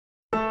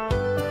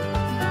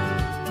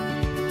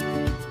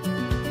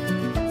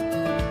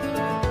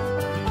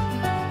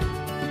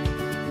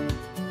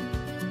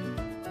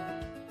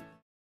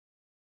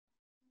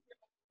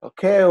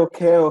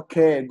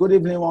Okay. Good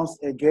evening once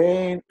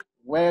again.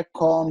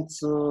 Welcome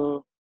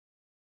to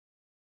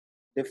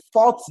the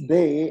fourth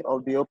day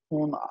of the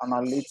Open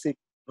Analytic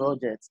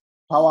project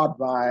powered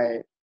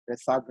by the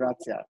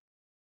Sagratia.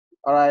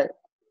 All right,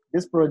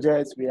 this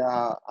project we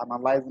are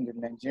analyzing the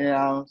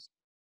Nigerian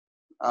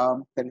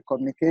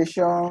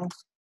telecommunications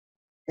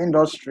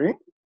industry,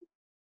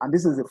 and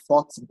this is the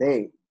fourth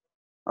day.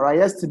 All right,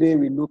 yesterday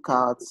we look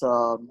at,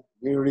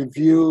 we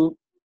review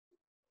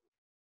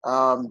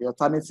the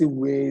alternative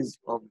ways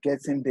of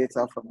getting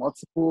data from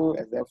multiple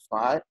Excel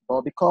files,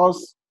 but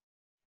because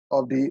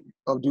of the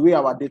way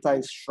our data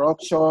is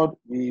structured,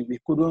 we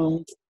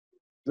couldn't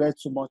dwell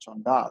too much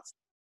on that.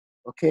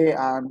 Okay,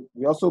 and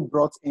we also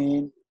brought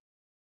in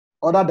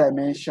other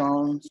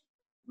dimensions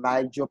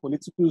like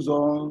geopolitical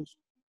zones,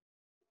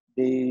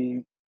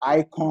 the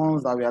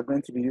icons that we are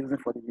going to be using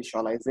for the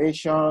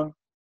visualization.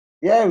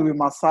 Yeah, we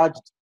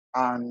massaged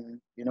and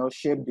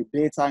shaped the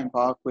data in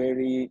Power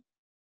Query,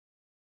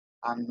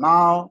 and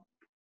now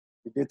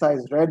the data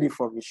is ready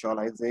for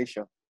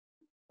visualization.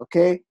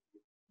 Okay,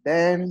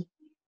 then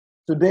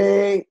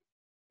today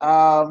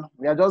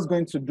we are just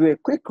going to do a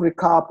quick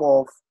recap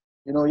of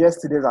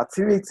yesterday's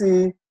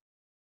activity,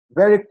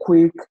 very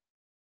quick.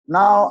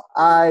 Now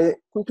I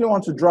quickly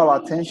want to draw our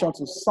attention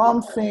to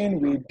something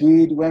we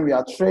did when we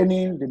are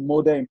training the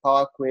model in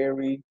Power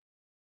Query.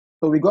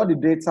 So we got the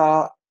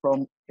data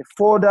from a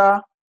folder,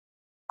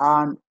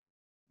 and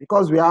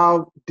because we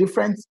have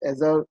different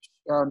Excel,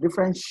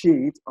 different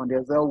sheets on the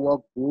Excel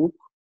workbook,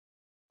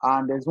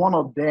 and there's one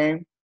of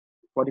them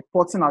for the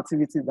porting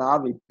activities that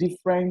have a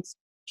different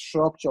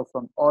structure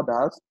from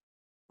others.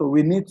 So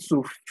we need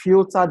to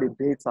filter the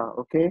data,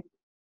 okay?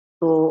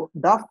 So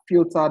that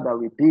filter that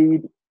we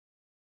did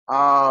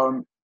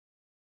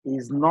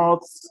is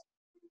not,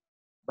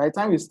 by the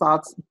time we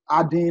start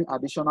adding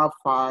additional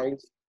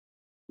files,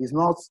 is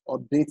not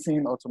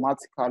updating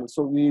automatically.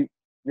 So we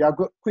are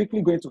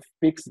quickly going to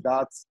fix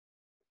that.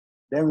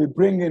 Then we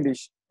bring in the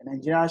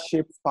Nigerian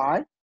shape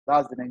file,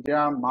 that's the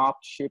Nigerian map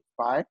shape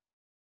file.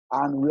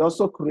 And we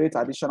also create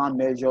additional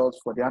measures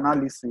for the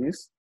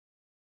analysis.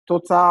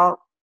 Total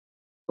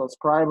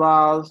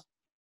subscribers,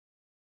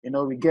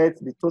 we get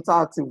the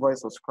total active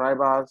voice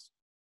subscribers,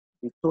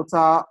 the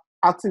total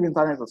active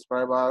internet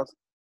subscribers.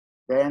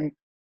 Then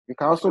we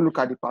can also look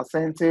at the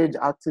percentage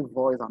active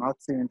voice and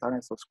active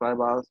internet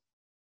subscribers.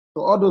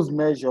 So all those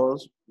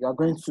measures, we are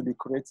going to be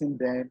creating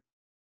them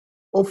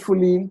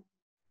hopefully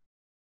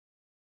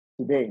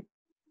today.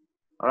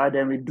 All right,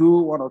 then we do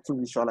one or two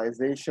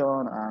visualization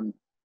and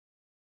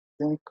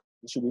I think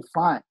it should be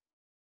fine.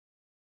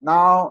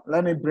 Now,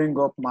 let me bring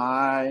up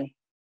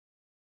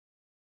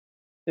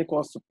take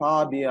us to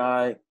Power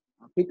BI and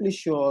quickly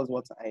show us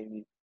what I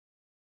mean.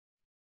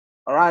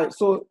 All right,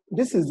 so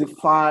this is the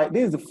file,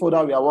 this is the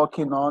folder we are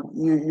working on.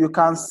 You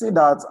can see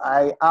that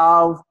I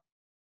have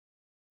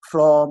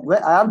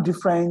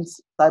different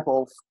type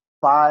of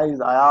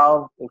files. I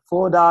have a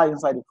folder.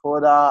 Inside the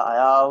folder, I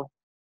have,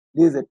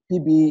 this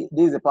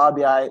is a Power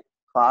BI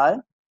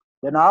file.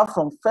 Then I have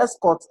from first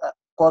quarter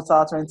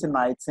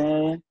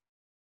 2019,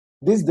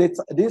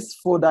 this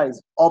folder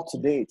is up to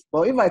date.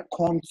 But if I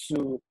come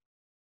to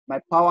my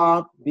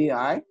Power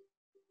BI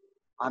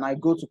and I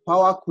go to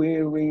Power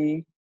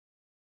Query,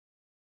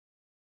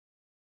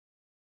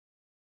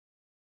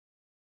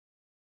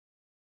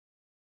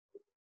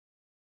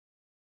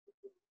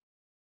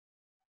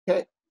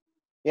 okay,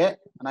 yeah,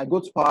 and I go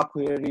to Power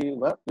Query,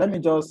 well, let me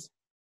just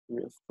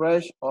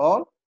refresh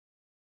all.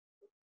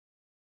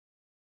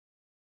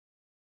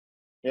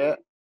 Yeah,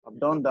 I've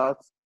done that.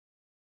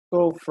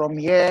 So from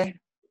here,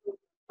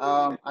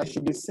 I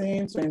should be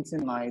seeing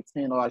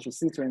 2019, or I should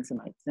see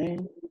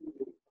 2019,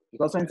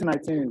 because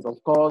 2019 is, of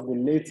course, the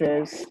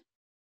latest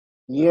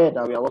year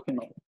that we are working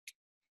on.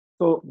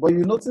 So, but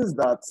you notice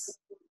that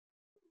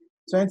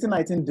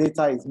 2019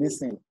 data is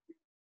missing.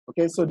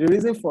 Okay, so the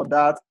reason for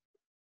that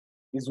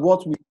is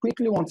what we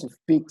quickly want to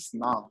fix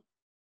now.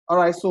 All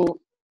right,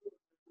 so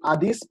at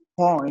this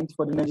point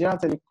for the Nigeria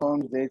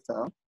Telecoms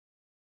data,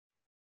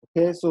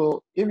 okay,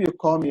 so if you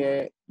come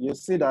here, you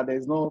see that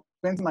there's no,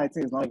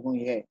 2019 is not even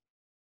here.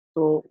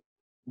 So,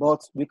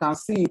 but we can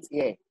see it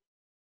here.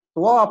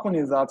 So what happened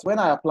is that when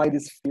I apply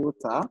this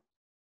filter,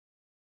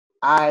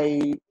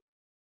 I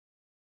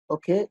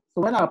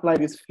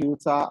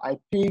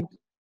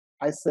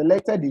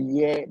selected the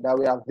year that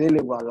were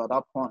available at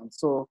that point.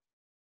 So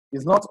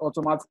it's not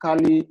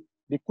automatically,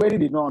 the query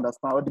did not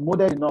understand, or the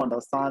model did not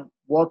understand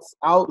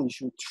how it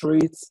should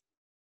treat,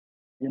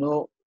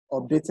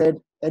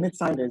 updated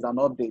anytime there's an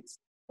update.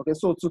 Okay,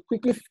 so to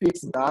quickly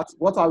fix that,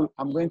 what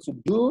I'm going to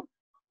do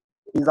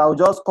is I'll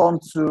just come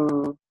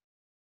to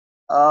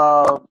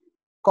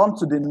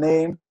the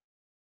name,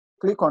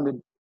 click on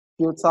the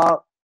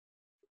filter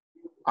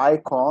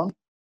icon,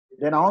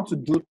 then I want to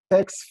do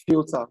text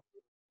filter.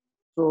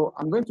 So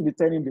I'm going to be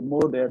telling the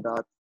model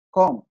that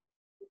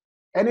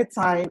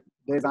anytime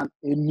there's a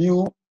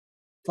new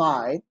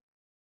file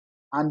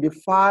and the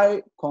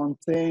file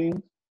contains,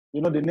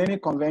 the naming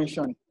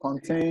convention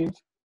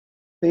contains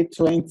say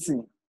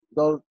 20,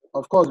 because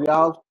of course we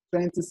have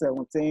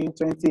 2017,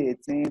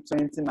 2018,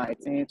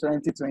 2019,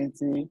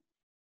 2020,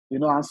 you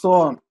know, and so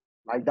on,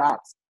 like that.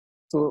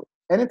 So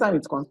anytime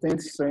it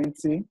contains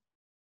 20,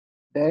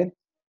 then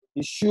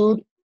it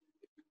should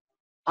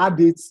add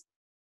it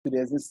to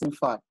the existing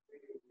file.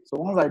 So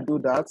once I do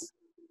that,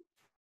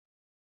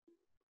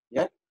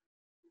 yeah,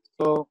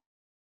 so,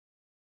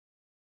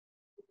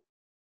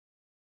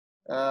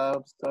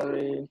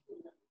 sorry,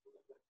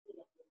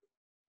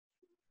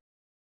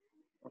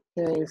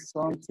 okay,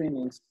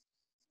 something is,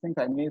 I think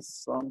I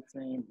missed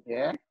something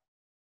here.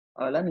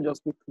 All right, let me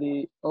just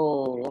quickly,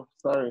 oh,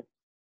 sorry.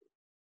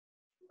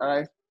 All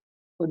right,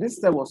 so this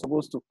step was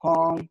supposed to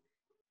come,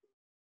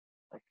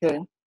 okay,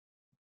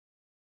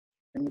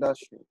 and that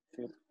should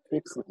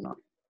fix it now.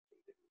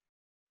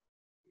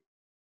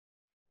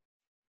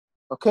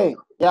 Okay,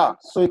 yeah,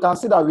 so you can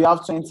see that we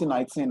have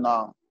 2019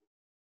 now.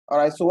 All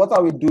right, so what I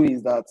will do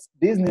is that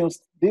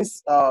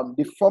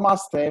the former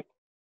step,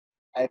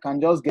 I can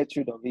just get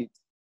rid of it.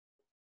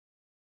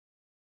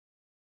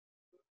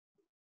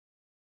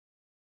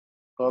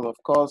 Because of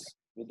course,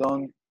 we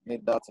don't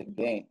need that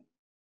again.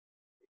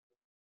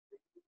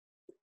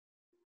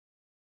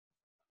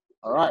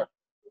 All right,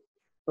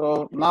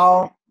 so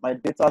now my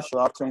data should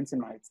have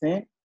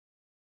 2019,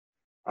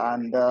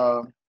 and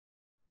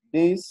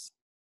this,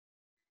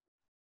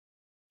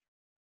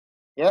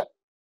 yeah,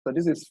 so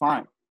this is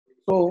fine.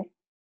 So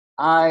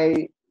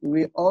I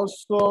will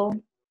also,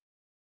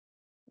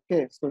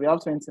 okay, so we have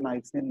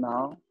 2019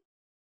 now.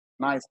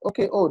 Nice.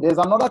 Okay, oh, there's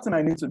another thing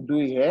I need to do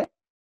here.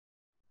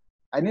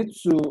 I need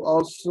to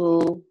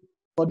also,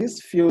 for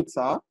this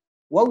filter,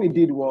 what we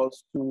did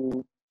was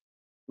to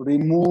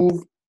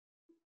remove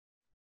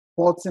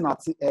porting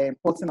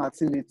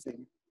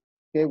activity.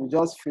 Okay, we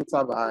just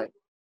filter by,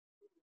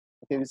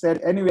 okay, we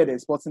said anywhere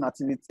there's porting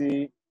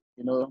activity,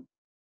 you know,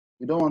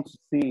 you don't want to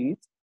see it,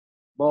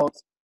 but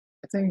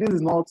I think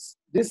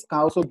this can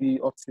also be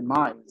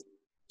optimized.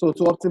 So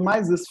to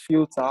optimize this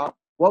filter,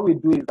 what we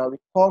do is that we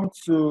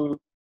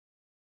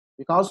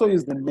can also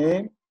use the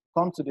name,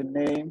 come to the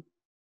name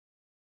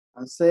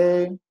and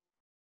say,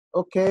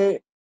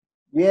 okay,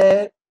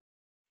 where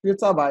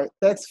filter by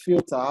text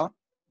filter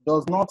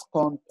does not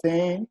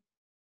contain,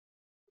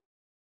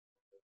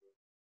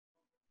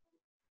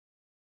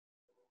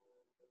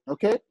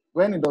 okay,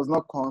 when it does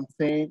not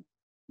contain,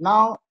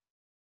 now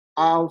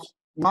I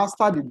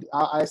studied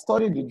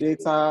the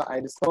data,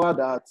 I discovered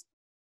that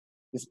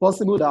it's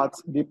possible that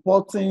the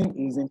porting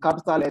is in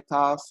capital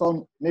letter,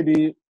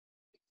 maybe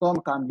some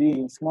can be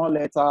in small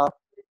letter.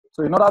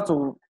 So in order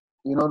to,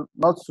 you know,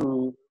 not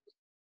to,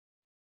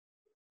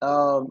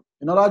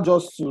 in order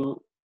just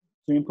to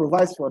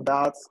improvise for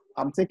that,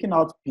 I'm taking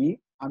out P,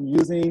 I'm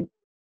using,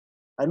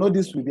 I know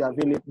this will be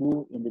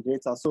available in the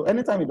data. So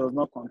anytime it does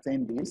not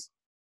contain this,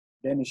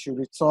 then it should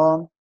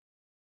return,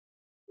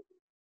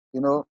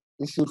 you know,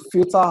 it should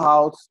filter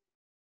out,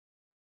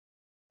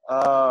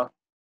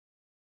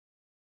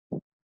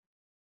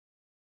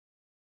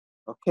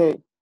 okay,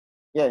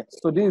 yeah,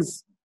 so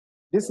this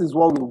is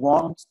what we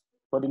want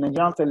for the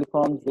Nigerian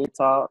Telecoms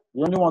data.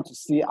 We only want to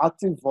see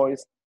active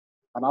voice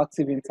and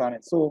active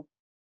internet. So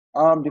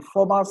the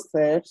former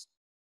steps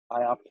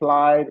I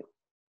applied,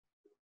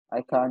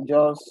 I can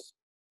just,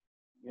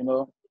 you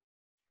know,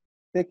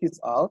 take it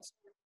out.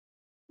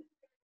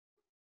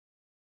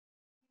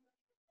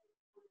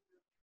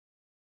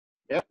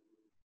 Yep.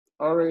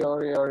 Hurry.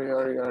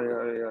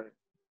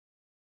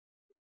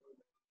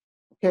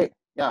 Okay,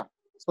 yeah.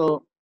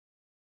 So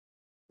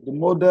the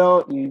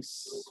model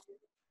is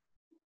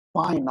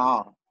fine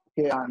now.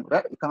 Okay, and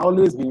it can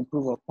always be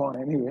improved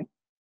upon anyway.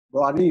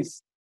 But at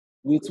least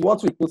with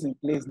what we put in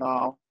place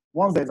now,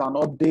 once there's an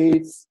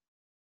update,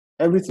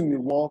 everything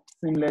will work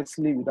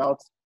seamlessly without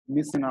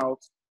missing out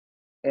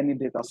any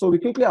data. So we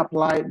quickly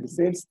apply the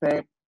same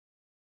step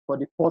for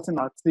the porting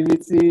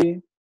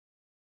activity.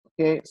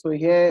 Okay, so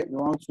here we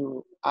want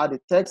to add a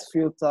text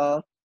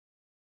filter.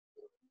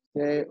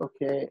 Okay.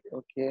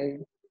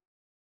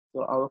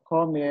 So I will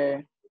come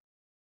here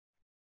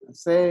and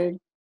say,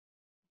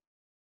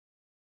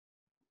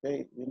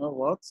 okay, you know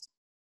what?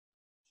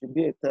 Should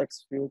be a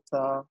text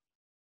filter.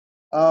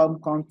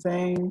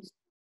 Contains.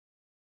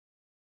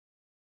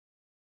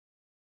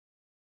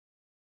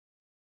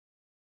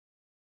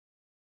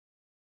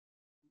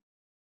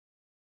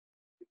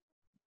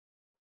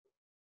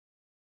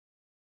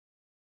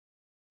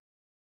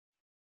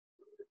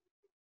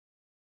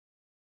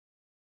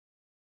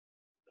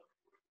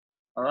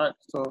 All right,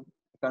 so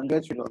I can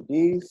get rid of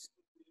these.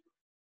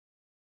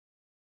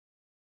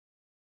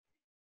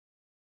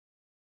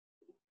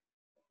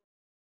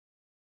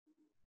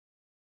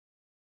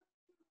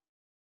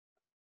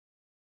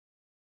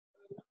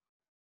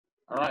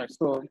 All right,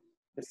 so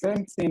the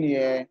same thing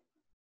here.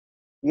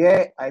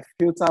 Here I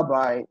filter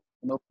by, you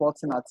know,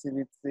 porting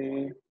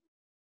activity,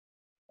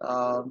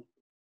 but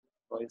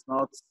it's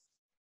not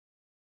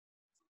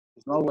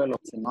well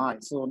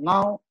optimized. So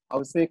now I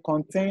would say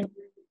contain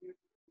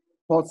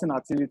porting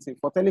activity.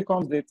 For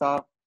telecoms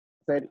data,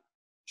 said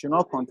should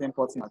not contain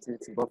porting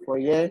activity, but for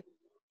here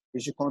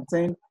it should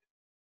contain,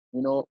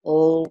 you know,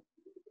 all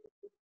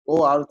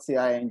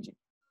ORTING.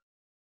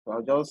 So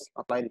I'll just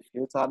apply the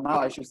filter. Now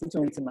I should see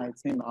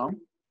 2019 now.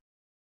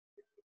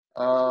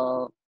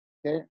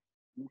 Okay,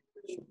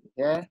 should be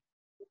here.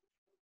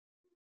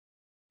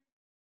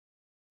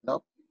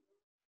 Nope,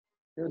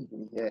 should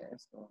be here.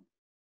 So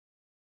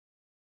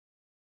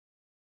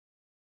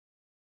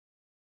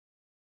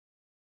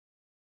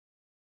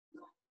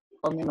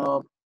coming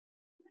up,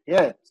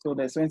 yeah. So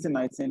there's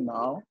 2019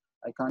 now.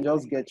 I can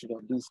just get rid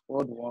of this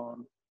old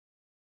one,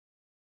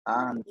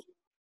 and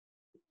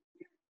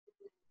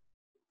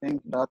I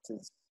think that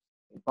is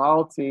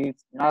about it.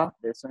 Now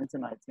there's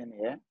 2019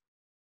 here.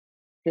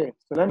 Okay,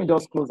 so let me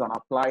just close and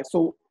apply.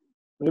 So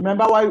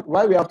remember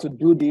why we have to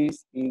do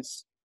this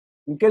is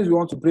in case we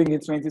want to bring in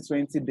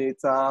 2020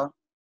 data,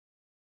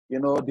 you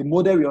know, the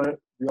model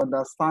we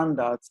understand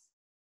that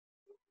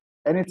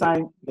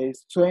anytime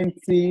there's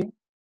 20,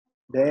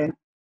 then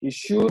it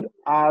should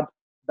add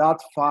that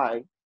file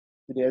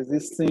to the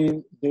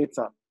existing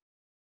data.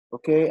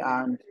 Okay,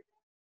 and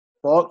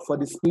for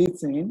the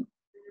splitting,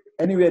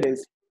 anywhere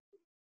there's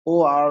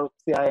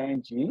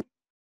ORTING,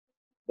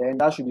 then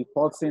that should be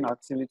porting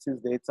activities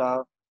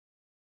data,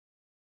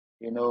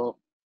 you know,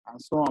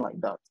 and so on like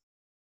that.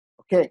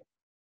 Okay.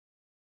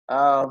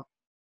 I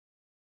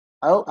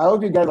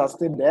hope you guys are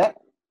still there.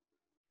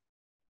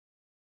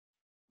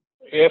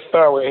 Yes,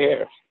 sir, we're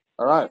here.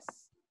 All right.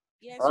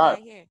 Yes, All right.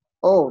 we're here.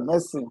 Oh,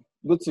 Messi.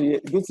 Good to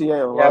hear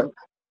your Yeah,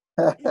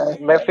 voice.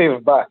 Messi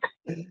is back.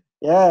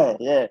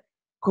 Yeah.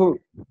 Cool.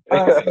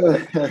 All right,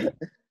 so,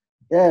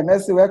 yeah,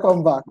 Messi,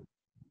 welcome back.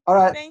 All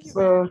right. Thank you So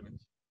very much.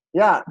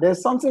 yeah,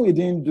 there's something we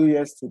didn't do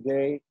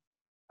yesterday.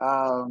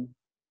 I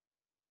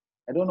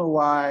don't know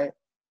why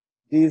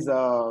these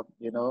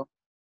you know,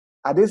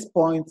 at this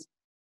point,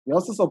 you're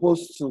also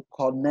supposed to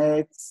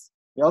connect,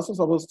 you're also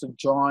supposed to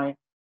join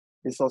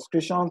the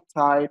subscription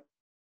type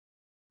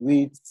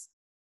with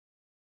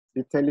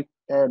the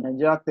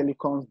Nigeria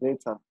Telecoms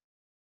data.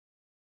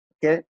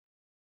 Okay,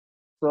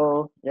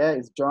 so yeah,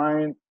 it's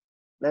joined.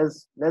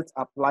 Let's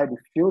apply the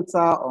filter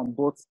on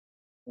both,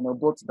 you know,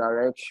 both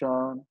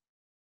direction.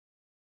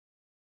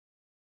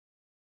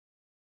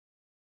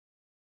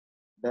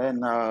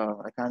 Then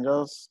I can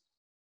just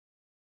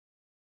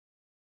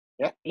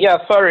Yeah,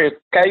 sorry.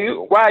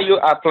 Why are you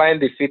applying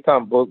the filter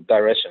on both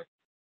directions?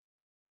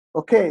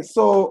 okay.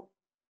 So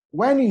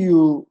when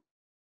you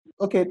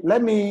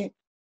let me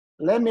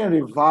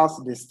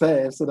reverse the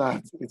steps so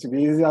that it will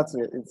be easier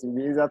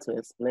to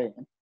explain.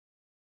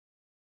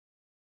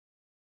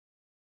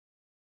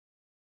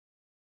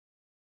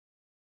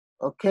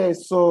 Okay,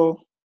 so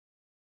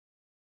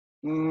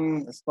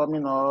it's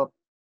coming up.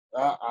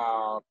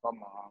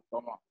 Come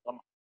on.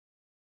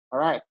 All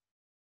right.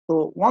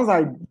 So once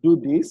I do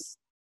this,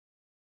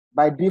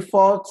 by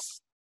default,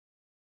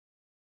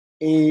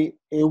 a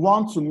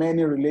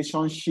one-to-many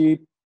relationship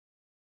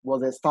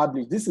was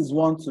established. This is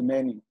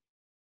one-to-many.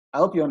 I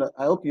hope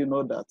you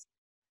know that.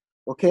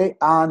 Okay,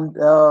 and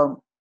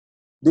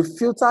the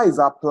filter is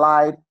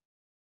applied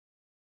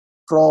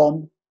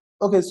from.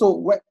 Okay,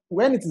 so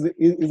when it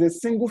is a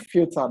single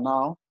filter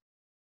now,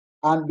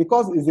 and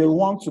because it's a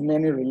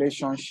one-to-many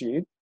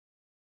relationship,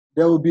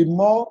 there will be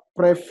more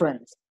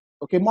preference.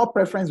 Okay, more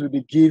preference will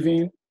be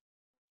given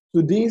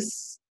to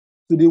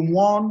the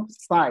one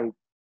side,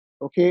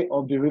 okay,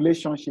 of the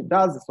relationship.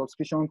 That's the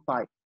subscription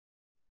type.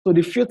 So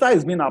the filter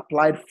is being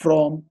applied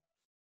from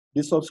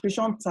the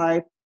subscription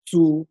type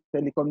to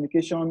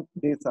telecommunication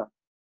data.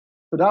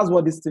 So that's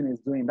what this thing is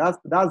doing. That's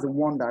the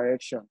one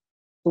direction.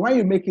 So when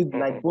you make it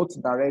like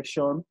both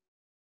direction,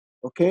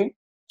 okay.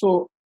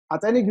 So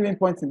at any given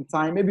point in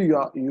time, maybe you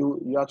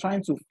are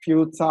trying to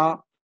filter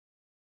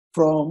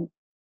from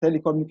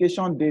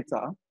telecommunication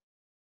data.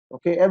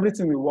 Okay,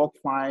 everything will work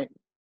fine,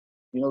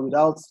 you know,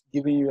 without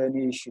giving you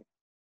any issue.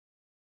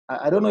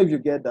 I don't know if you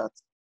get that.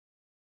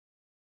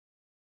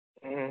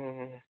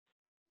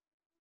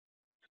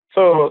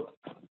 So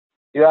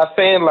you are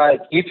saying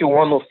like if you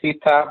want to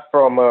filter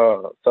from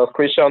a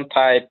subscription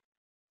type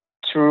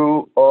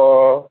through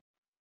or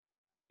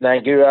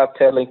Nigeria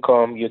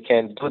Telecom, you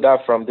can do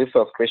that from this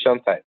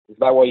subscription type. Is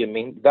that what you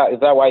mean? Is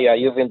that why you are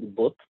using the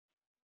both?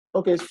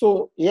 Okay,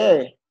 so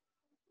yeah.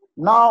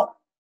 Now,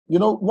 you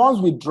know, once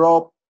we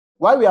drop,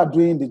 why we are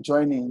doing the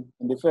joining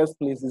in the first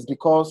place is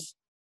because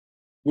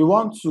we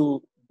want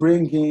to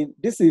bring in,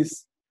 this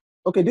is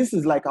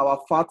like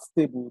our facts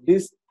table.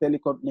 This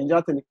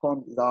Nigeria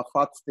Telecom is our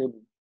facts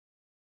table.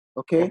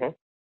 Okay,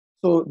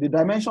 so the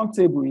dimension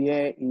table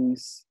here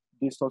is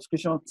the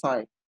subscription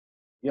type.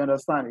 You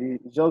understand?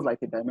 It's just like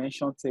a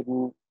dimension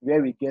table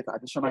where we get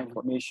additional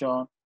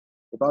information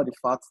about the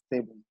facts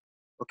table.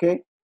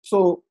 Okay,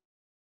 so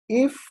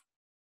if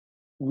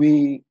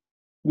we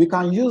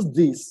can use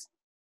this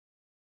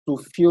to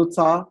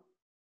filter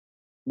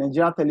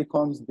Nigeria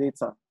Telecom's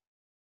data,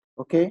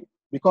 okay?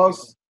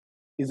 Because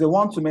it's a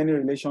one-to-many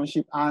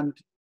relationship and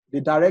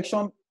the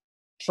direction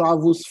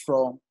travels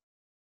from,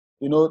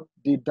 you know,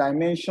 the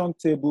dimension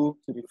table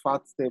to the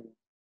facts table.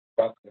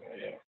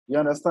 You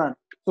understand?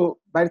 So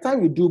by the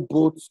time we do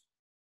both,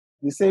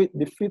 we say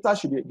the filter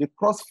should be the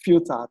cross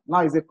filter. Now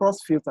it's a cross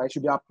filter. It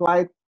should be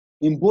applied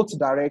in both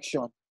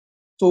directions.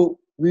 So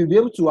we'll be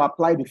able to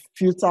apply the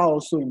filter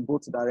also in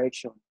both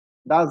directions.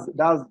 I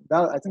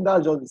think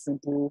that's just a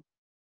simple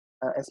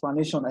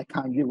explanation I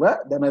can give. Well,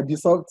 there might be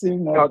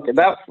something more. Okay,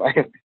 that's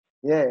fine.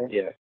 Yeah.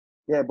 Yeah.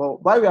 Yeah,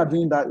 but why we are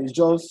doing that is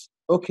just,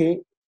 okay,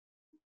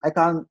 I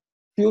can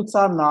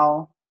filter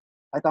now.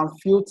 I can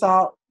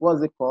filter,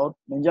 what's it called?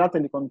 Nigeria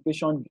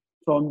Telecommunication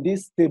from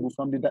this table,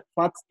 from the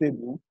facts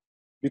table,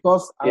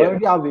 because I Yeah.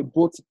 already have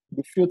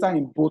the filter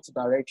in both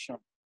directions.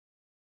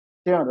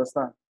 Do you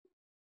understand?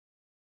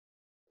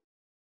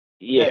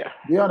 Yeah.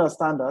 Do you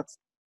understand that?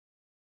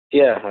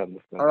 Yeah, I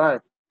understand. All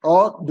right.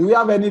 Or do we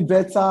have any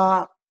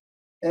better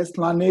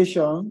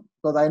explanation?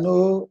 Because I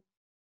know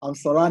I'm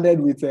surrounded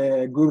with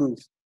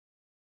gurus.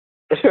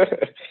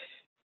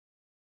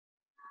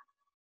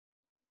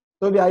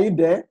 Toby, are you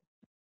there?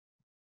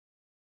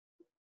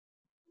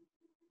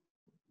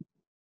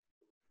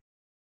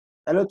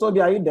 Hello,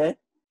 Toby, are you there?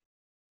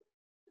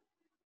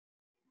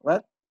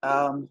 Well,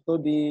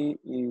 Toby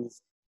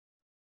is.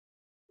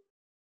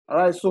 All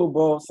right, so,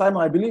 but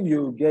Simon, I believe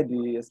you get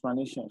the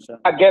explanation, sure?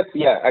 I got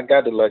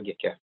the logic,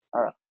 yeah.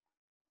 All right.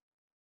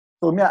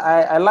 So, me,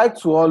 I like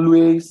to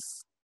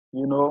always,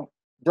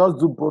 just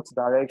do both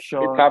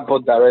directions. It's have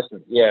both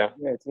directions, yeah.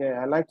 Yes, yeah,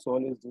 I like to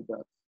always do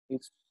that.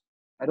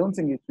 I don't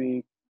think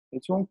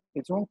it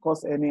won't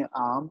cause any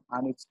harm,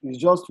 and it's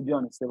just to be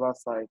on the safer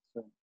side.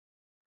 So.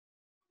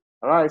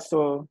 All right,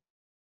 so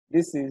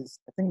I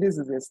think this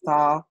is a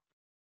star,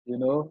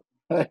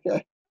 a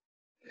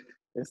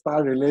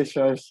star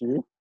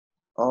relationship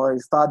or a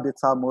star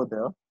data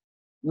model.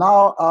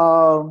 Now,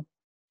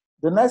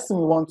 the next thing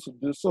we want to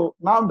do, so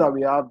now that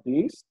we have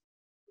this,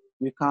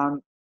 we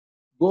can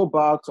go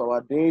back to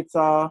our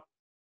data.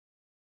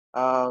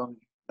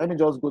 Let me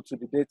just go to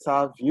the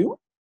data view.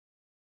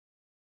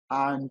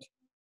 And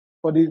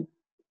for the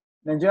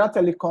Nigeria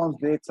Telecoms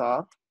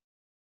data,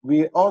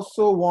 we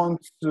also want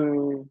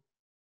to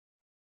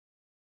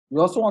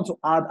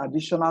add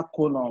additional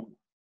column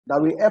that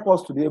will help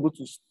us to be able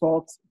to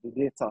sort the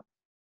data.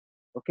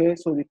 Okay,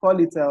 so we call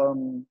it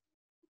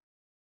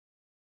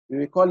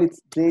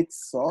date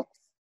sort.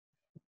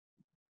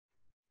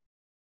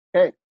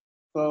 Okay,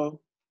 so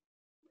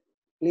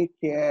click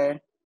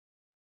here.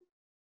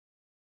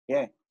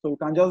 Yeah, so we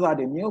can just add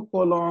a new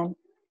column.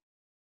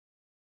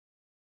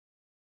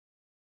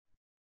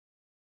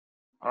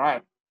 All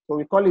right, so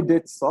we call it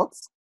date sort.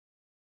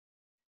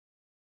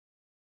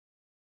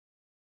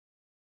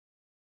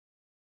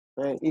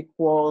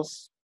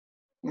 Equals,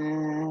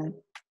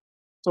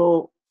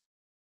 so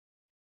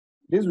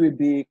this will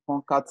be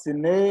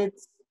concatenate,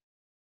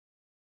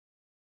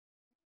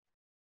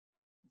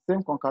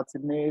 same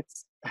concatenate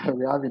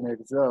we have in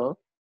Excel.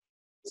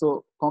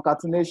 So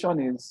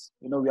concatenation is,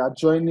 we are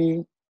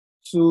joining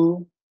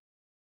two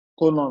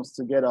columns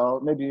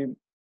together, maybe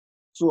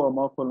two or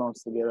more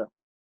columns together.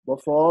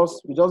 But for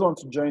us, we just want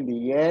to join the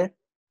year.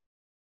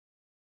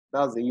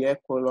 That's the year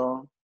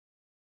column.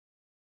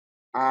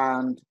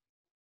 And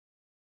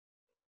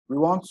we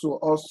want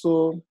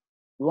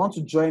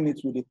to join it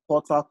with the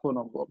quarter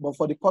column. But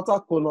for the quarter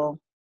column,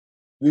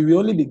 we will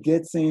only be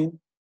getting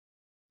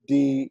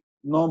the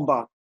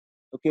number.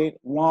 Okay,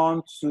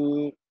 1,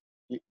 2,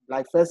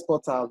 like first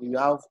quarter, we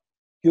have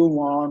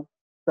Q1,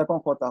 second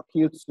quarter,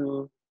 Q2.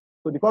 So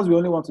because we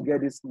only want to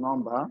get this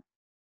number,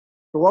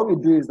 so what we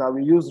do is that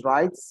we use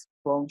write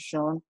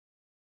function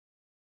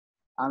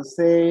and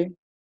say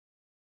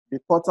the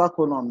quarter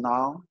column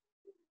now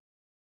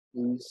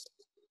is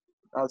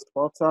as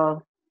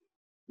quarter,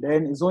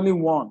 then it's only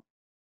 1.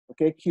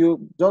 Okay,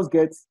 Q just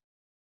gets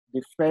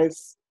the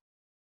first,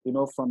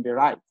 from the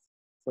right.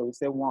 So we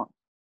say 1.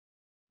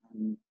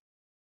 And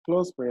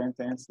close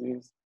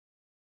parentheses.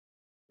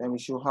 Then we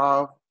should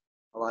have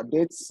our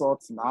date sort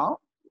now.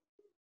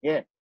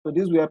 Yeah, so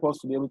this will help us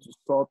to be able to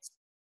sort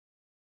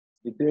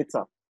the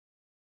data.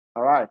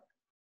 All right.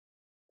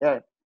 Yeah,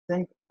 I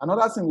think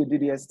another thing we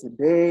did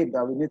yesterday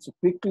that we need to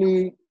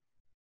quickly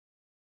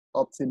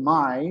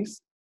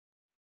optimize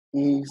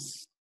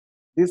is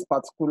this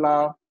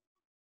particular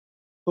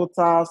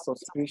total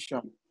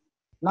subscription.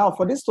 Now,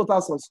 for this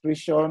total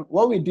subscription,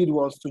 what we did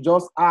was to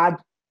just add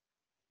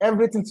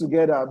everything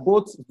together,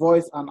 both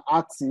voice and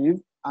active,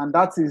 and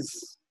that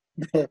is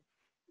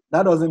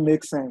that doesn't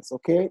make sense.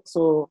 Okay,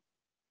 so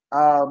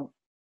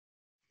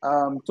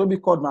Toby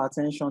called my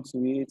attention to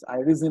it. I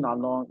reasoned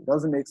along. It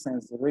doesn't make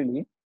sense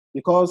really,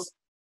 because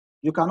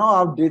you cannot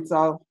have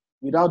data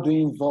without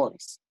doing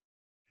voice.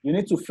 You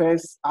need to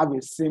first have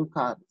a SIM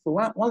card. So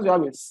once you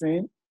have a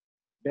SIM,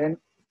 then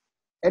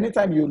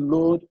anytime you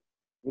load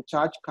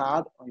recharge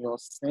card on your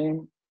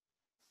SIM,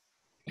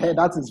 hey,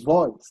 that is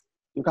voice.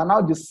 You can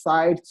now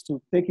decide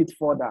to take it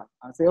further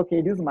and say,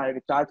 okay, this is my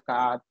recharge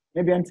card.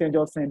 Maybe MTN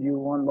just send you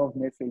one love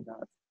message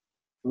that,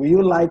 will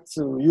you like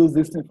to use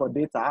this thing for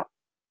data?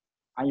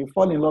 And you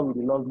fall in love with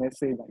the love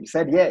message and you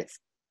said yes.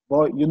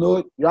 But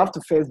you have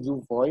to first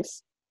do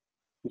voice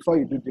before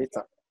you do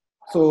data.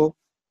 So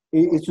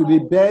it would be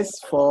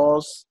best for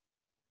us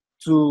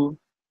to,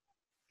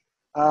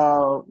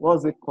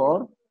 what's it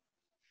called?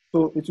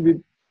 So it will be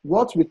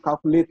what we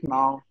calculate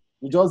now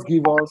you just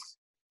give us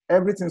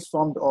everything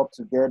summed up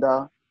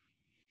together,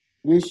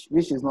 which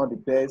is not the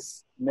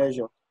best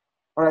measure.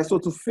 All right, so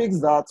to fix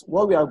that,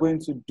 what we are going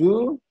to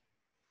do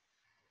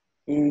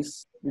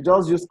is we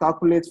just use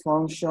calculate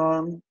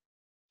function,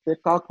 say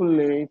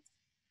calculate,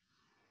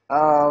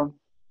 then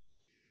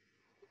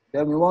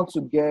we want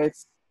to get,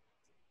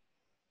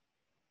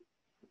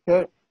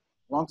 okay,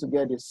 we want to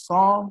get the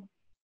sum,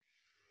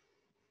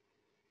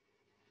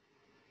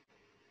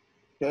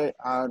 okay,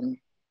 and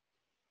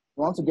we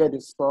want to get the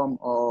sum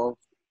of,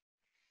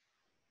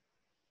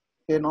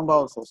 okay, number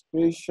of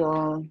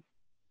subscription,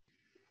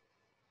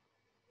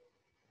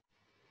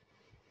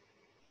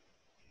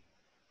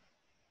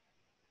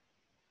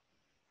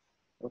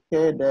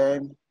 okay,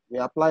 then we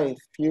apply a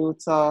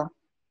filter.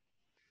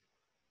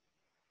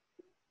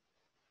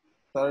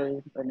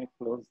 Sorry, let me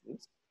close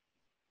this.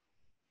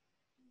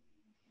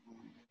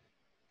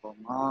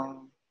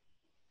 Comma,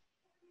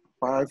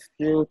 apply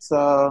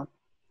filter.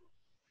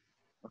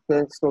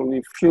 Okay, so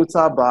we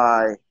filter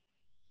by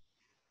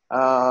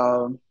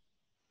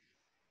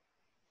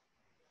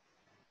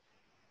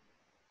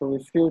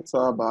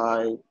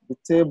the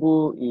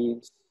table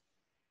is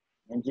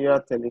Nigeria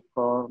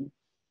Telecom.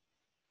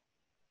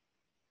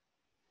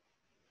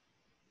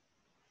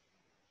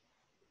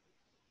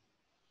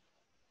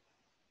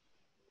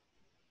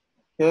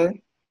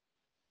 Okay,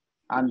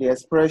 and the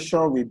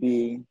expression will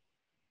be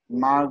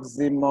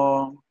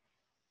maximum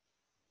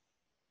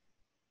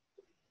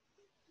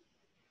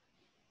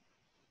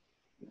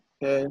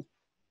okay,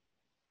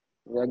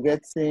 we are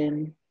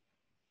getting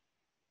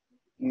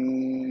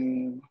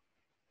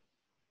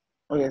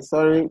okay,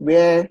 sorry,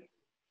 where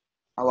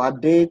our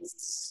date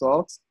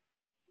sort.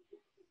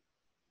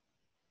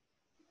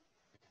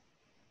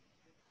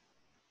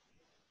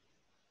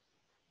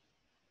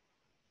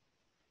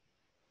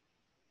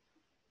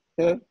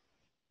 Okay,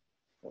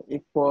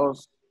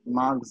 equals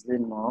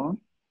maximum.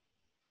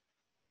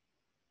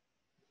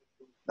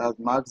 That's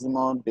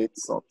maximum date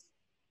sort.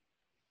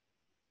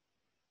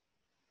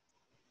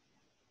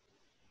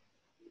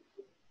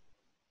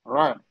 All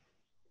right.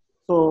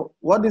 So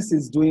what this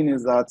is doing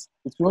is that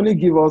it will only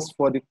give us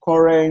for the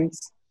current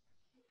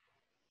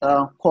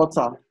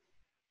quarter.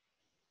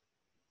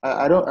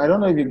 I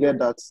don't know if you get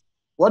that.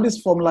 What this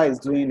formula is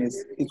doing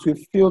is it will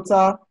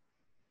filter,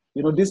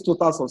 this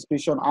total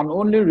subscription and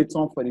only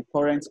return for the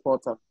current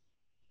quarter.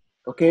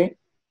 Okay,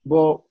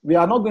 but we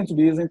are not going to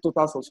be using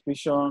total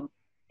subscription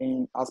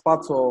as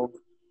part of.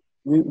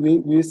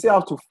 We still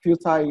have to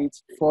filter it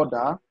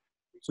further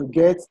to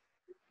get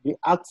the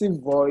active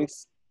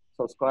voice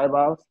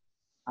subscribers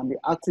and the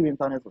active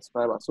internet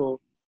subscribers. So,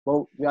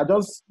 but we are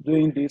just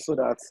doing this so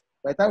that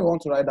by the time we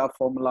want to write that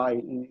formula,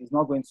 it's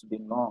not going to be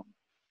long.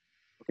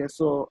 Okay,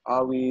 so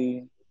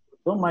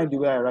don't mind the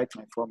way I write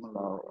my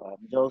formula.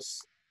 I'm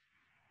just,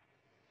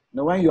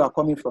 when you are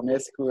coming from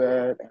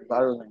SQL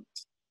environment,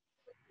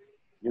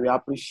 you will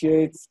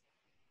appreciate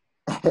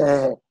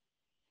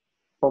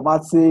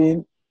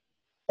formatting,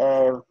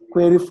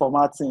 query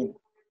formatting.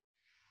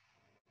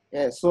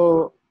 Yeah,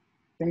 so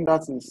I think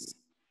that is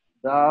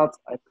that.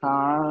 I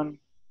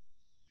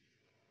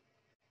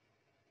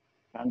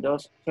can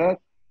just check.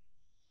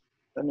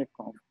 Let me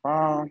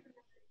confirm.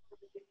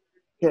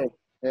 Okay,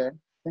 yeah, I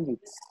think it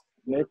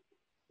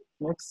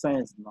makes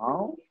sense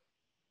now.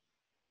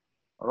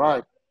 All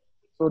right.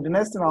 So the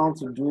next thing I want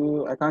to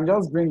do, I can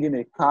just bring in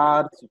a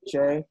card to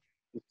check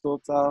the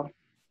total.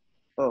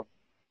 Oh,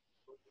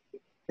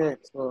 okay.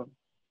 So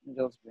let me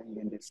just bring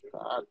in this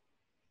card.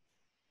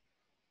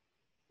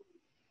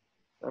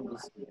 Let me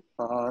see the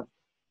card.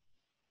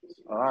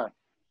 All right.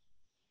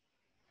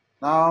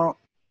 Now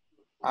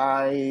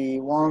I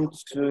want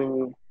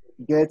to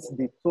get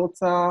the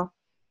total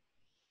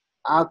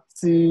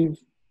active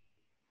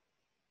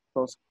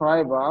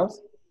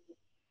subscribers.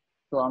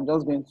 So I'm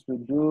just going to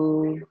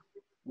do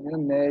new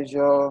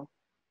measure,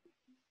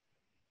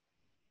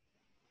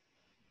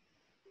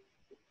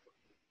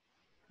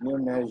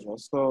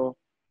 So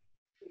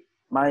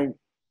my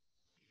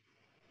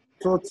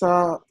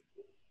total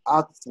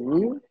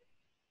active,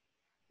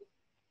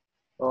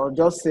 or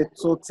just say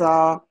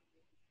total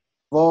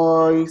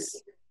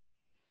voice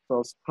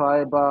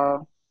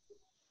subscribers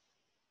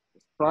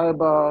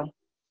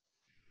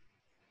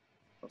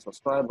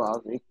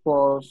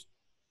equals,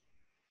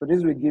 so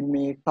this will give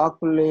me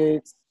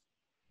calculate.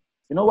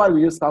 You know why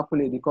we use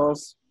calculate?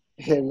 Because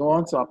we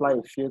want to apply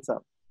a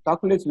filter.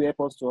 Calculate will help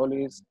us to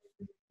always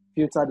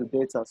filter the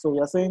data. So we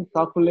are saying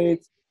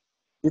calculate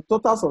the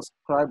total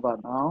subscriber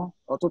now,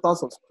 or total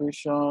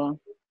subscription,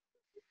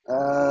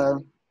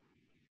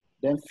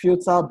 then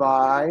filter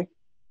by,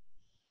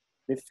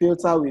 the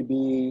filter will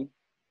be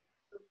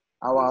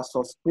our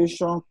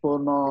subscription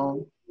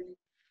column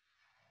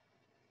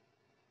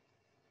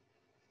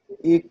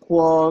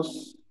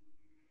equals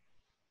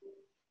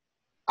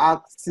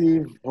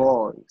active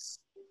voice.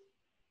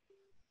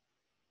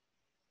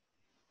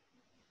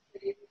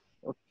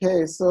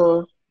 Okay,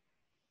 so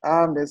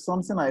there's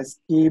something I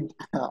skipped.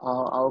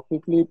 I'll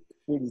quickly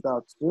fix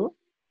that too.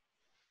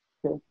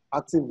 Okay,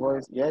 active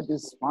voice, yeah,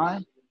 this is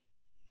fine.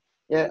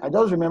 Yeah, I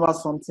just remember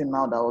something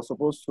now that I was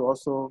supposed to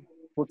also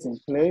put in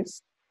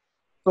place.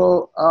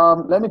 So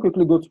let me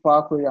quickly go to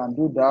Power Query and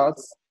do that.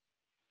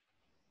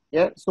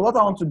 Yeah, so what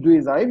I want to do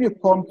is that if you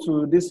come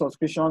to this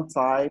subscription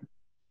type,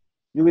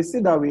 you will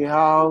see that we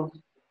have,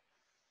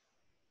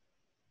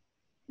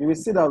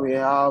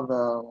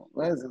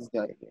 where is this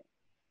guy again?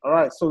 All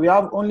right, so we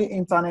have only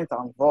internet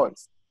and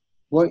voice.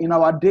 But in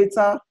our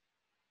data,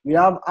 we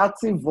have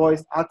active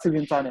voice, active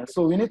internet.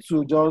 So we need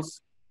to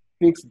just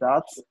fix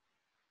that,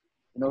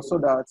 so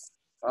that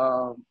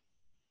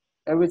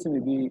everything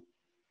will be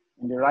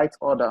in the right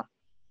order.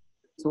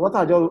 So what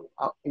I just,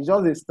 it's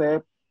just a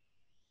step,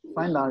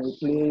 find and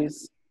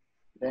replace,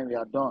 then we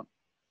are done.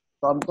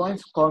 So I'm going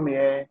to come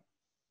here,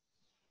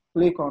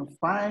 click on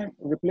find,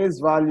 replace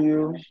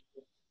value,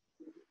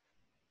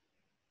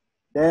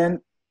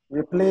 then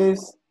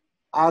replace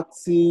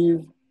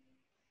active.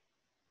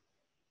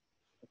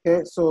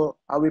 Okay, so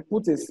I will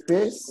put a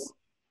space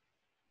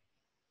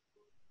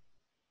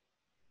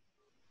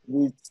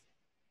with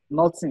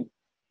nothing.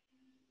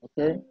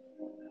 Okay,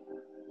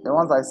 then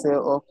once I say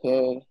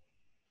okay,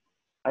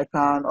 I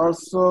can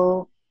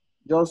also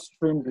just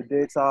stream the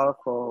data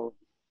to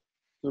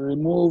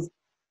remove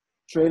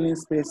trailing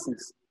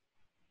spaces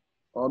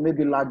or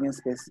maybe lagging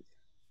spaces.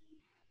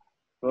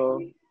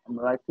 So I'm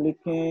right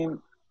clicking.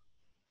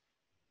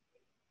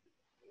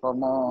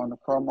 Come on,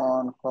 come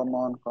on, come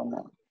on, come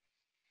on.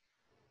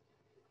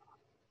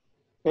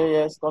 Okay,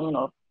 yes, coming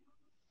up.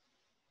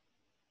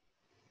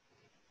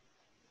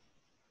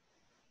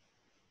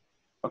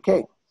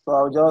 Okay, so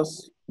I'll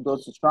just go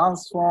to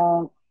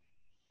transform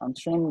and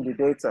trim the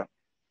data.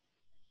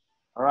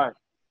 All right,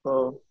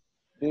 so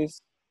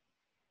this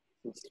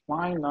is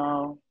fine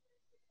now.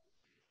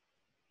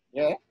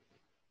 Yeah,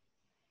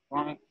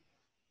 fine.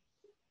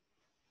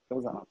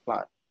 Close and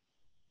apply.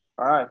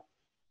 All right,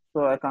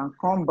 so I can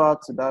come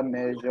back to that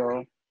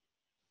measure.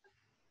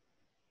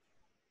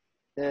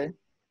 Okay,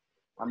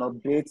 and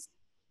update.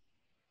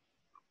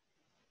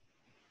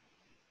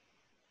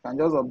 Can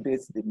just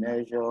update the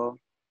measure.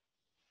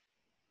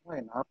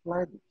 When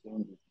apply the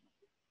changes.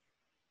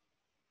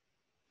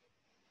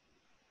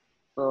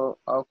 So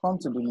I'll come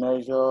to the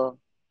measure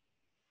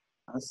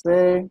and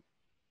say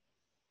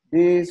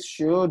this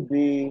should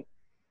be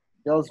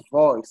just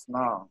voice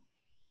now.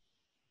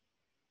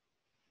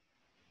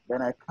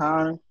 Then I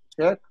can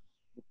check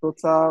the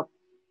total,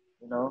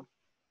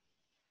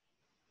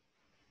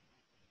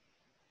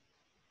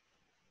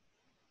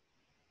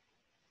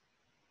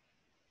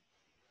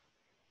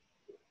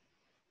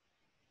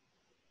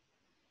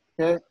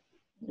 okay,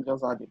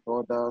 just add the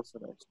border so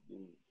that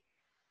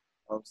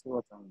I'll see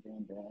what I'm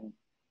doing then.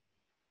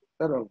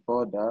 Instead of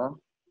border,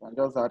 I can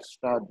just add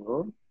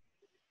shadow.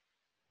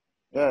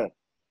 Yeah.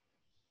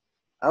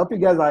 I hope you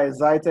guys are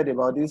excited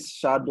about this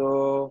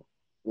shadow,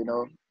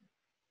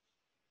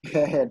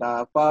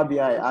 that Power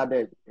BI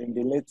added in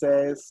the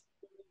latest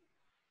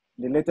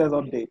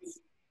updates.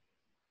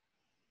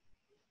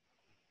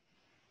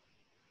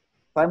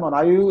 Simon,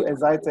 are you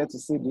excited to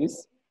see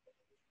this?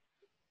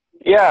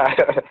 Yeah.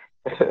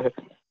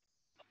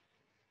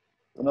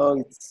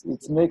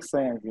 It makes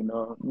sense,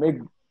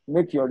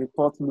 make your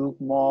report look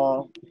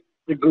more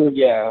Good,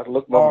 yeah.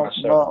 Look more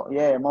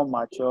mature. more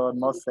mature,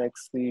 more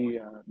sexy,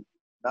 and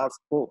that's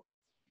cool.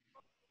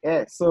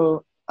 Yeah,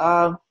 so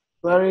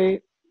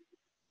sorry,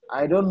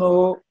 I don't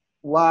know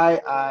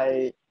why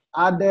I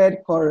added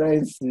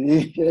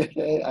currency.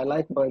 I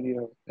like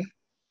audio.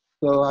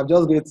 So I'm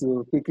just going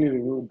to quickly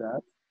remove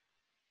that.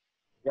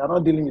 We are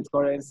not dealing with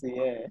currency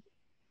here.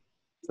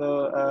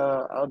 So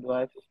how do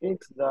I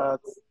fix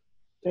that?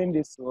 Change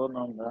this to whole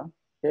number.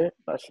 Okay,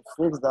 I should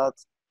fix that.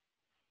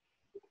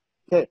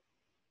 Okay,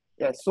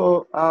 yeah.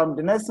 So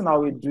the next thing I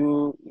will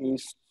do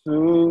is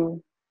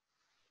to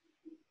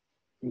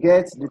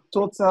get the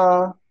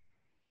total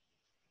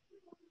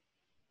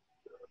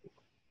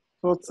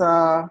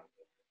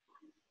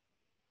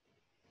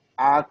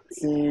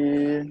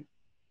active.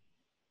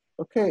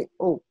 Okay.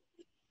 Oh,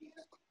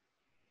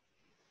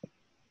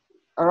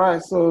 all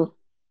right. So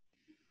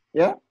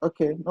yeah.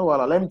 Okay. No,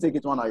 well, let me take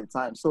it one at a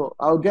time. So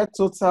I'll get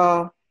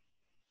total.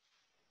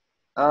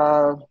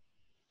 Uh,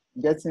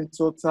 Getting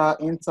total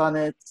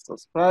internet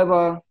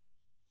subscribers.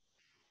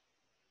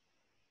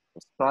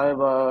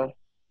 So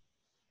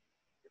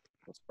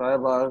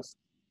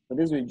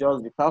this will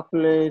just be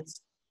calculate.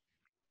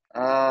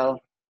 That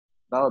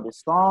will be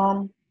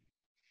sum.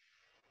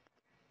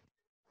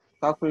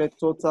 Calculate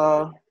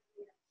total.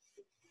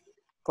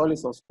 Call it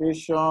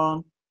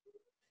subscription.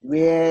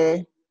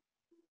 Where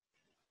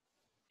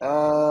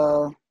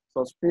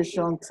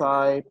subscription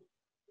type.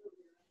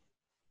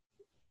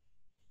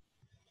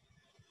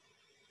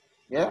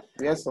 Yeah,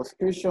 where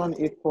subscription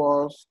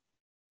equals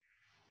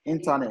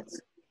internet.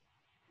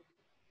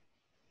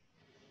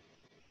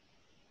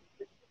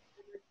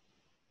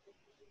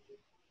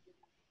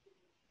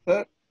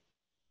 Okay,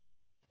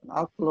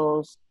 now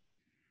close.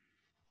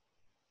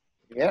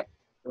 Yeah,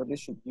 so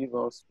this should give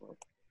us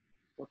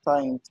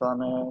total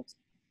internet.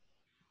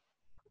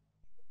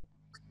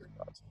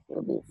 That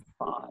should be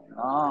fine.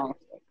 Now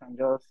I can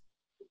just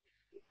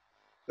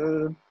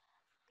Uh,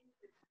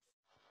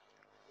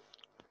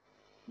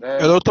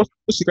 Hello, then,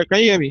 Can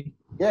you hear me?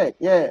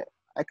 yeah,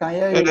 I can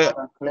hear you Uh, loud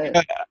and clear.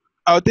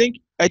 uh,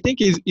 I think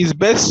it's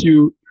best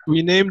you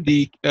rename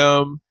the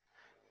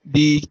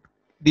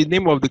the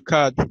name of the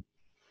card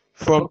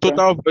from Okay,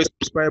 total voice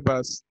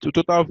subscribers to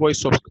total voice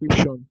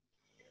subscription.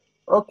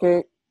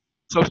 okay.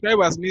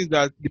 Subscribers means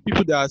that the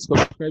people that are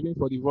subscribing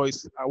for the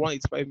voice are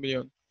 185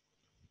 million.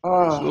 So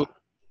Ah,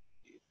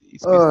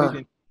 it's uh,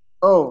 misleading.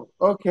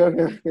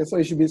 okay. So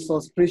it should be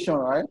subscription,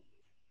 right?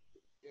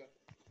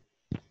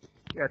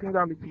 Yeah, I think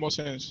that makes more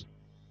sense.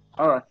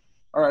 All right,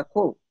 all right,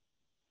 cool.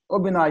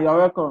 Obina, you're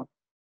welcome.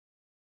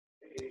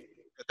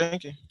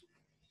 Thank you.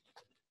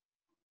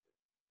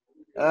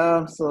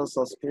 So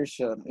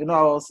subscription.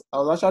 I was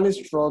actually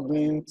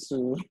struggling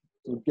to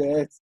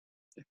get.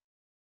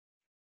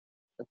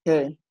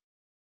 Okay.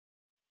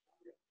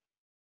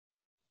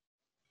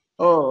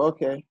 Oh,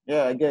 okay.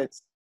 Yeah, I get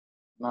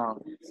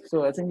now.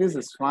 So I think this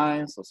is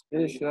fine.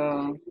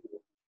 Subscription.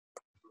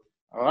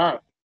 All right.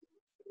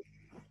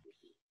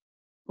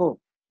 Cool.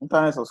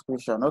 Internet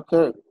subscription.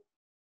 Okay.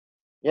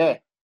 Yeah.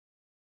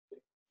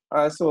 All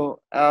right. So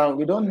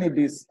we don't need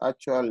this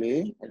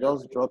actually. I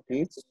just drop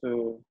it.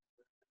 So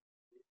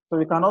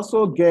we can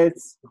also get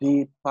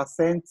the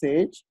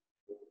percentage.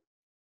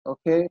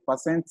 Okay,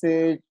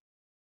 percentage.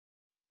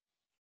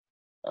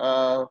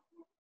 Uh,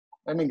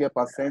 Let me get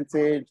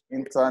percentage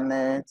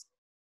internet,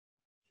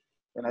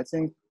 and I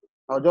think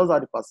I'll just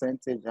add the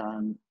percentage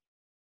and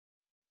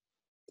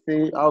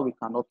see how we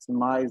can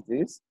optimize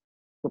this.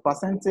 So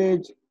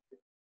percentage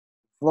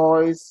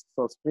voice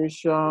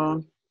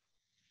subscription.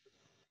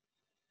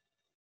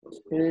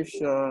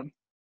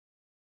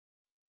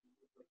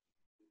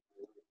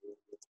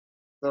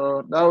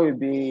 So that will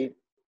be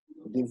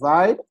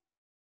divide.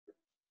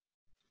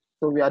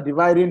 So we are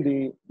dividing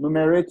the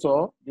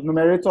numerator. The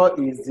numerator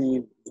is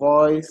the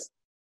voice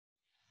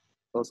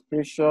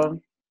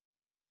subscription,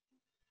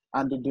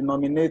 and the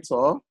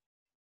denominator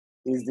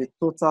is the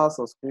total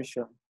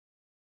subscription.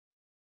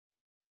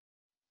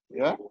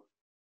 Yeah.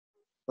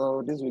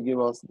 So this will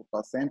give us the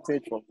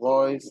percentage for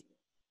voice.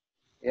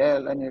 Yeah,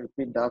 let me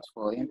repeat that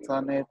for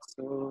internet.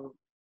 So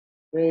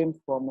same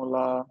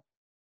formula,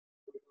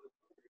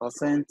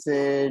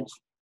 percentage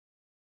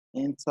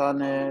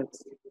internet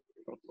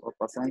or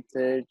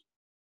percentage,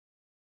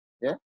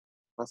 yeah,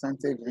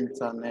 percentage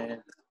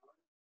internet.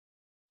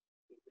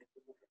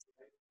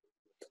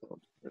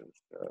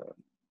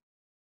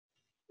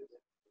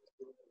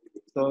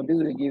 So this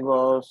will give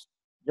us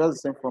just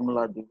the same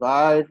formula,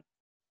 divide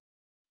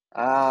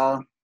uh,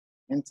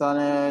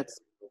 internet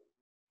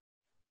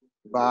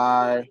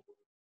by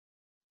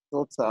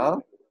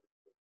total.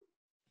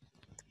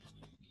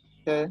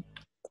 Okay,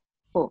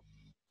 cool.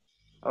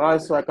 All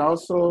right, so I can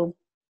also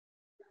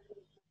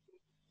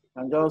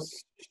can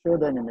just show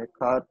them in a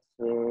card.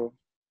 So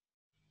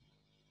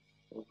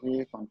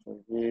V,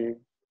 Control V,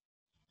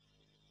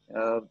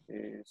 F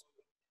is,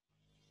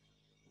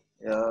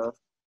 yeah,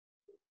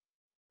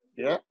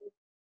 yeah.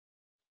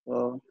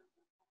 So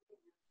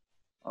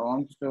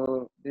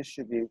this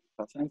should be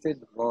percentage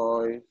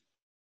voice.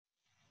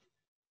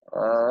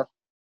 Uh,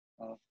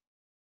 uh,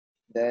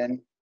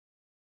 then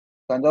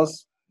can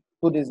just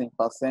put this in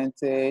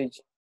percentage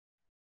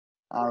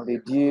and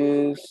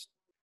reduce,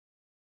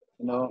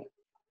 you know,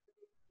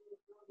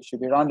 it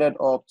should be rounded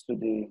up to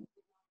the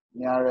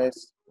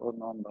nearest whole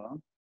number.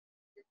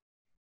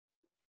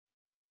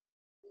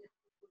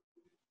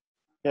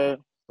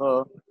 Okay,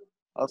 so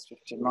that's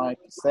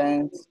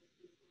 59%.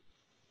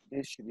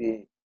 This should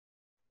be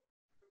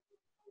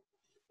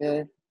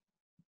okay.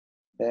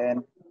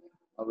 Then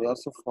I will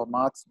also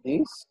format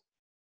this.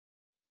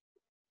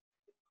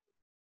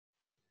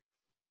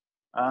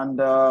 And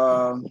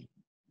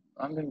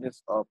rounding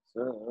this up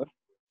too.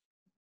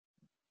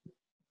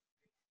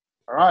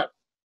 All right.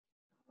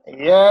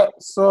 Yeah,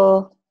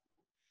 so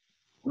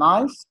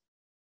nice.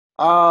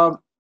 Um,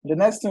 the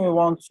next thing we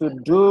want to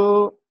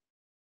do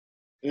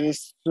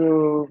is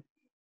you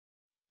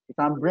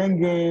can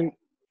bring in,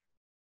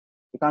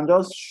 you can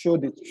just show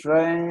the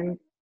trend.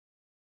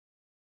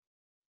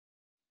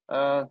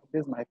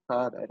 This is my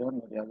card. I don't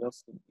know. They are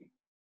just so big.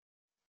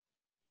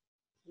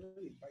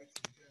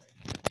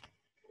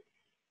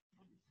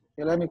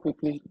 Okay, let me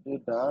quickly do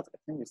that. I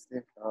think it's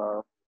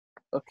still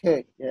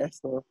okay. Yeah.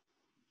 So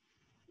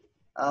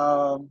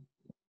um,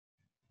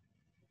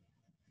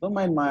 don't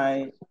mind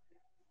my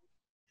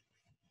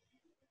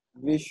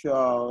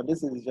visual.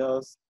 This is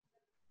just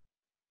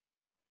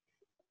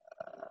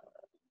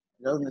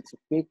need to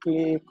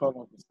quickly come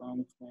up with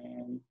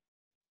something.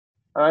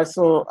 All right.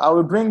 So I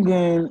will bring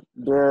in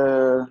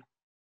the.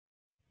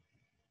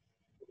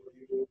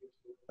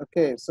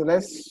 Okay. So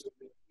let's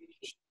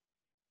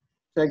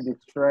check the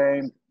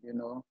trend.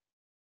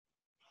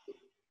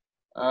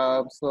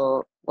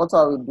 So what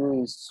I will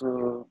do is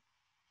to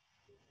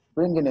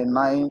bring in a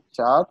 9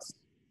 chart.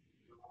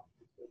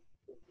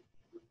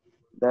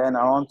 Then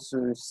I want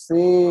to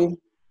see,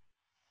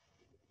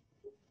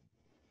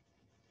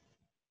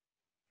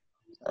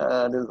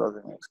 this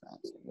doesn't make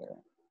sense. Yeah.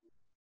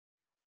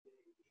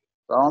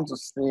 So I want to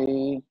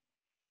see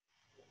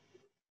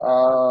I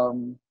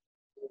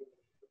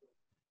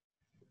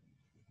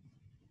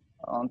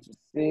want to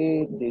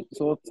see the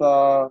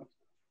total,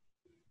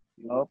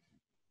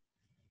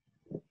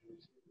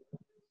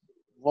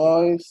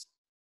 voice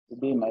to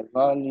be my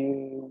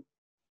value,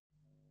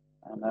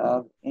 and I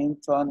have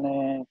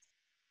internet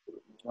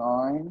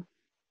join.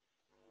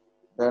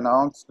 Then I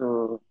want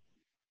to,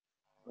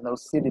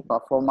 see the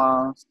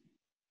performance,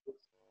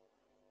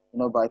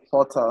 by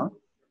quarter.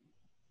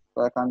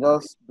 So I can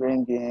just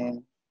bring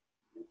in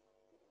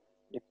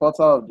the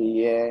quarter of the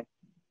year,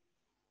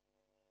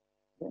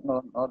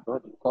 not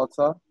the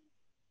quarter,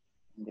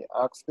 in the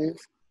axis,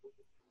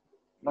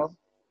 no,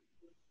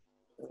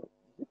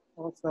 the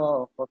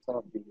quarter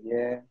of the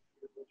year.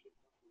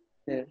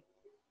 Okay,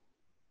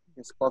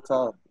 it's quarter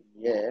of the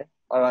year.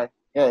 All right,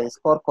 yeah, it's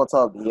called quarter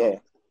of the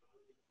year.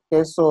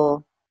 Okay,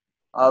 so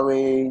I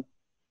will.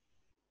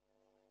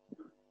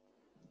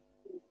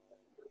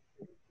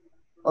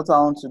 What I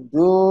want to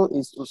do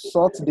is to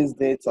sort this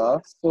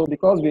data. So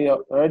because we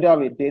already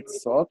have a date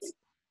sort,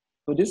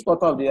 so this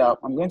quarter of the year,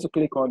 I'm going to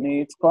click on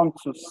it, come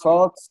to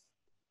sort,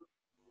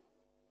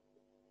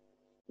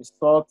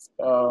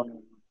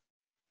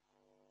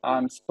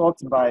 and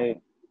sort by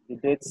the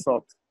date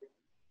sort.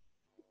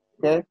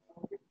 Okay.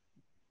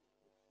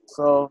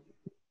 So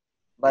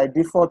by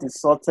default, it's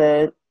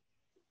sorted,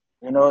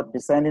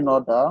 descending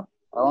order.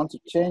 I want to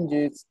change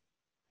it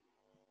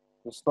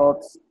to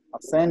sort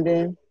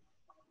ascending,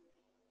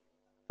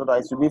 so that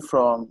it will be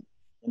from,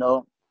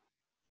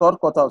 third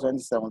quarter of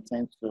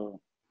 2017 to,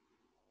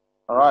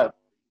 all right.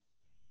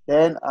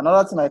 Then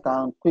another thing I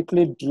can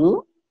quickly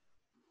do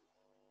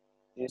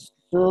is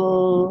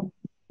to,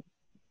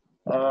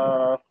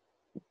 1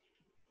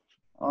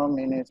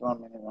 minute,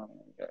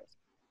 guys.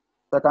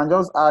 So I can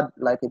just add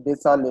like a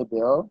data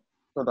label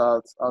so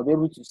that I'll be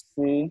able to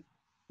see,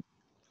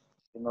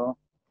 the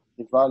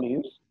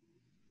values.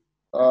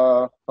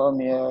 Come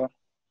here,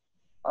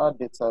 add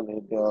data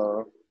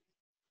label,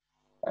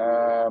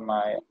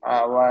 my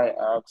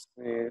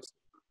y-axis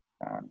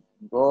can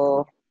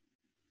go,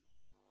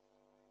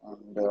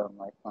 and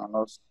I can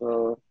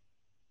also,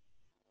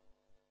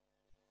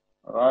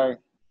 all right.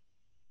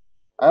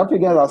 I hope you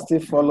guys are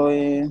still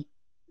following.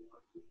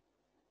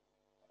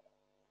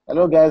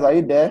 Hello guys, are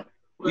you there?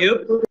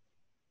 Yep.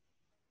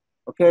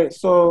 Okay,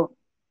 so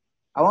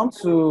I want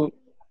to,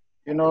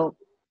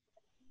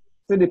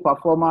 see the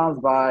performance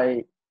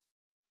by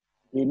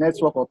the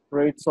network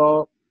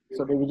operator.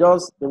 So they will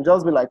just be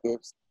like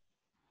this.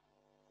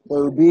 There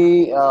will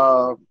be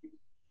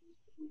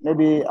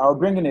maybe I'll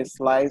bring in a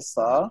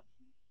slicer.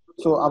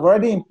 So I've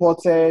already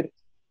imported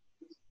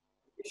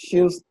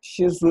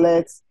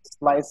Shizlet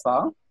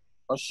slicer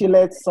or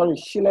Shillet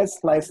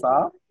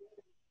slicer.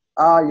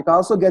 You can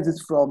also get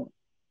it from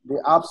the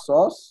app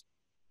source.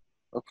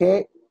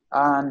 Okay,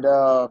 and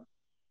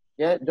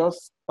yeah,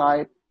 just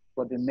type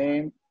for the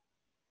name.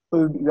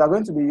 So we are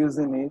going to be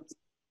using it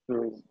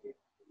to.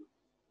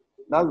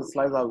 That's the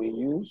slicer we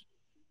use.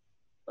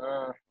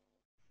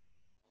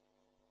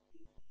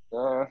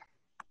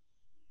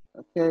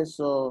 Okay,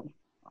 so